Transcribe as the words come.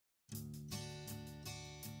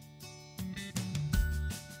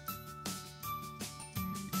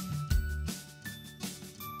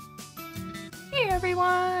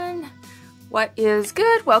everyone! What is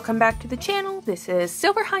good? Welcome back to the channel. This is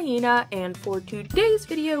Silver Hyena, and for today's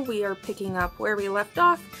video we are picking up where we left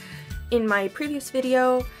off. In my previous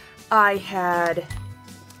video I had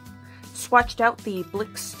swatched out the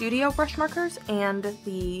Blick Studio brush markers and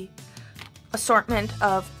the assortment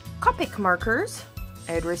of Copic markers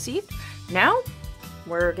I had received. Now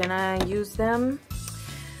we're gonna use them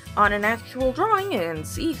on an actual drawing and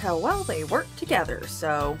see how well they work together.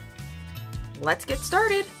 So let's get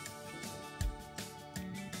started.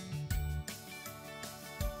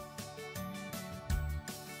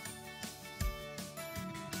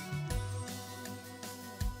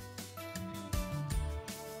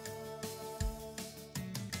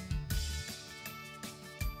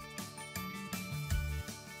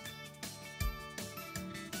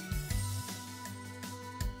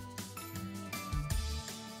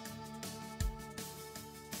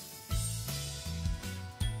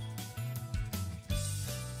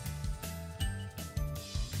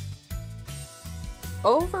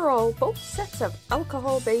 Overall, both sets of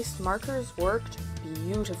alcohol-based markers worked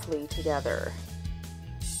beautifully together.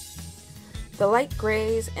 The light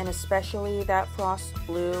grays, and especially that frost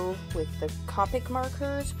blue with the Copic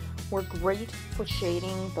markers, were great for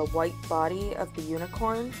shading the white body of the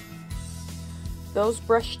unicorn. Those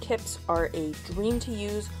brush tips are a dream to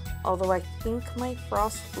use, although I think my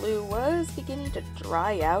frost blue was beginning to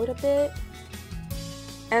dry out a bit.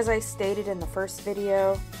 As I stated in the first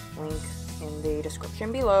video, link in the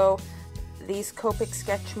description below, these Copic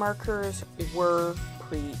sketch markers were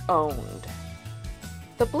pre-owned.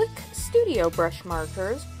 The Blick Studio brush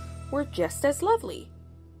markers were just as lovely,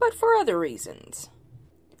 but for other reasons.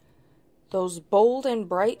 Those bold and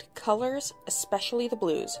bright colors, especially the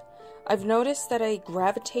blues. I've noticed that I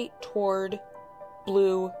gravitate toward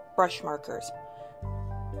blue brush markers,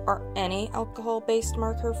 or any alcohol-based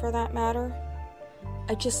marker for that matter.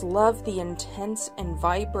 I just love the intense and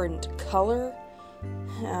vibrant color.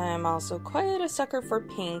 I'm also quite a sucker for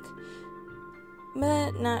pink,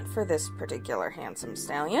 but not for this particular handsome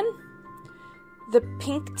stallion. The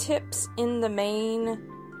pink tips in the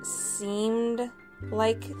mane seemed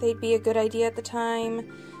like they'd be a good idea at the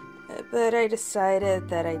time, but I decided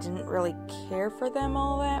that I didn't really care for them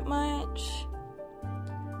all that much.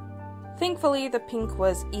 Thankfully, the pink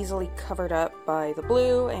was easily covered up by the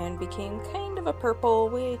blue and became kind of a purple,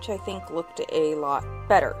 which I think looked a lot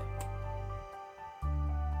better.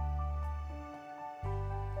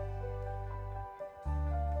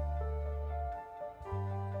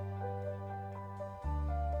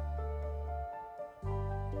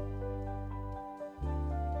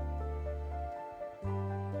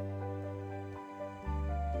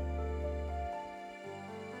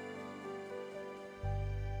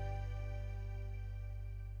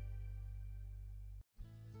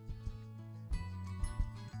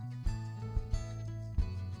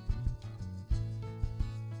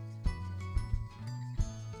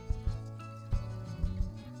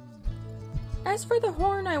 As for the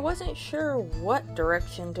horn, I wasn't sure what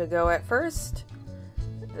direction to go at first.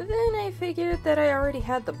 Then I figured that I already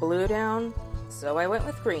had the blue down, so I went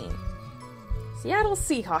with green. Seattle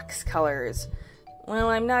Seahawks colors. Well,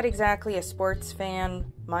 I'm not exactly a sports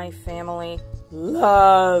fan. My family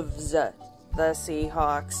loves the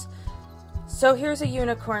Seahawks. So here's a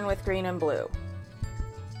unicorn with green and blue.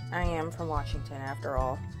 I am from Washington, after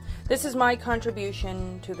all. This is my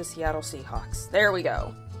contribution to the Seattle Seahawks. There we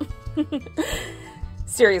go.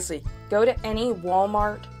 Seriously, go to any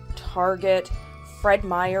Walmart, Target, Fred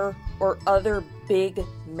Meyer, or other big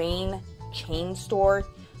main chain store.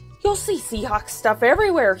 You'll see Seahawks stuff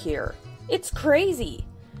everywhere here. It's crazy.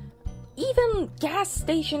 Even gas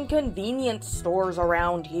station convenience stores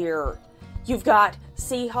around here. You've got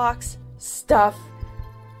Seahawks stuff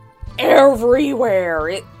everywhere.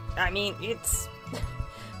 It's...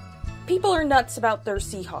 People are nuts about their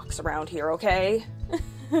Seahawks around here, okay?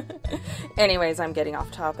 Anyways, I'm getting off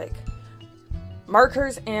topic.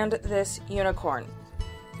 Markers and this unicorn.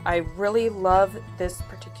 I really love this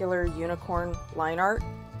particular unicorn line art.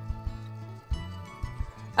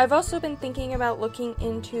 I've also been thinking about looking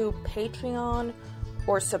into Patreon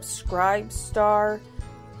or Subscribestar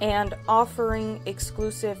and offering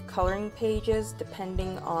exclusive coloring pages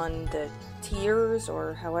depending on the tiers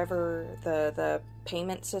or however the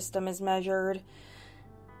payment system is measured.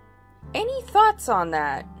 Any thoughts on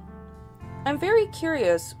that? I'm very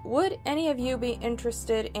curious, would any of you be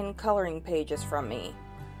interested in coloring pages from me?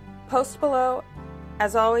 Post below.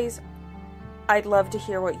 As always, I'd love to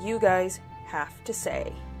hear what you guys have to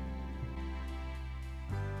say.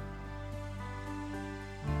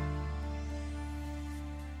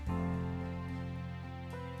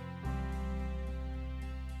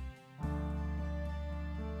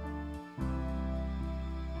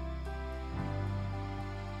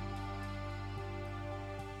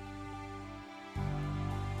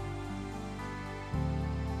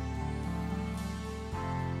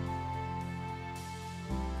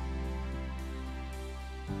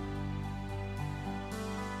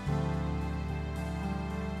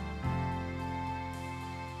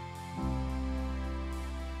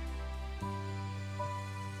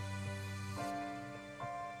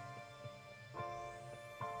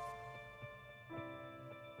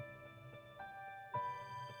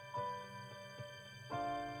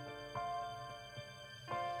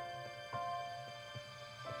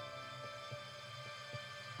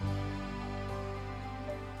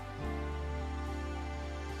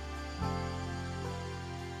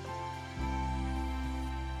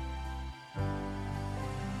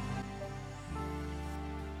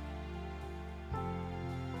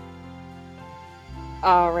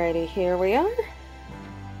 Alrighty, here we are.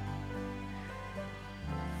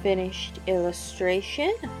 Finished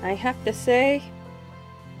illustration. I have to say,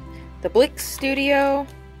 the Blick Studio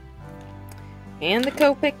and the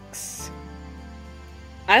Copics,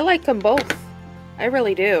 I like them both. I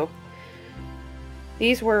really do.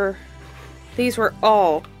 These were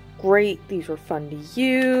all great. These were fun to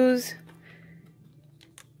use.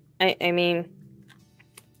 I mean,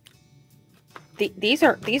 these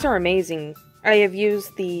are amazing. I have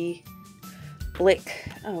used the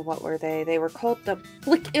Blick, oh, what were they? They were called the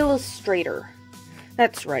Blick Illustrator.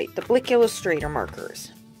 That's right, the Blick Illustrator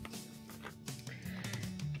markers.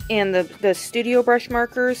 And the Studio Brush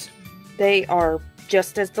markers, they are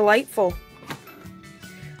just as delightful.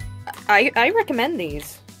 I recommend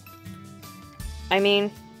these. I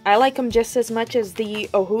mean, I like them just as much as the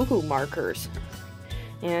Ohuhu markers.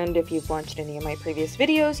 And if you've watched any of my previous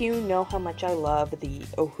videos, you know how much I love the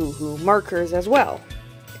Ohuhu markers as well.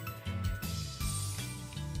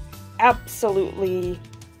 Absolutely,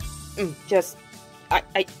 just,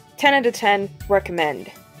 I 10 out of 10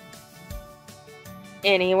 recommend.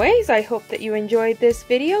 Anyways, I hope that you enjoyed this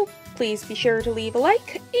video. Please be sure to leave a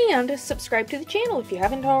like and subscribe to the channel if you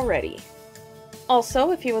haven't already.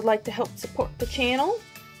 Also, if you would like to help support the channel,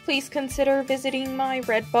 please consider visiting my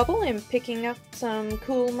Redbubble and picking up some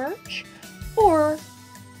cool merch. Or,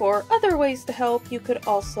 for other ways to help, you could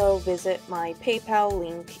also visit my PayPal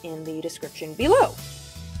link in the description below.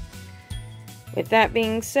 With that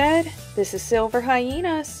being said, this is Silver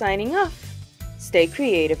Hyena signing off. Stay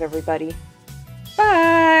creative, everybody.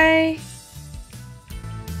 Bye!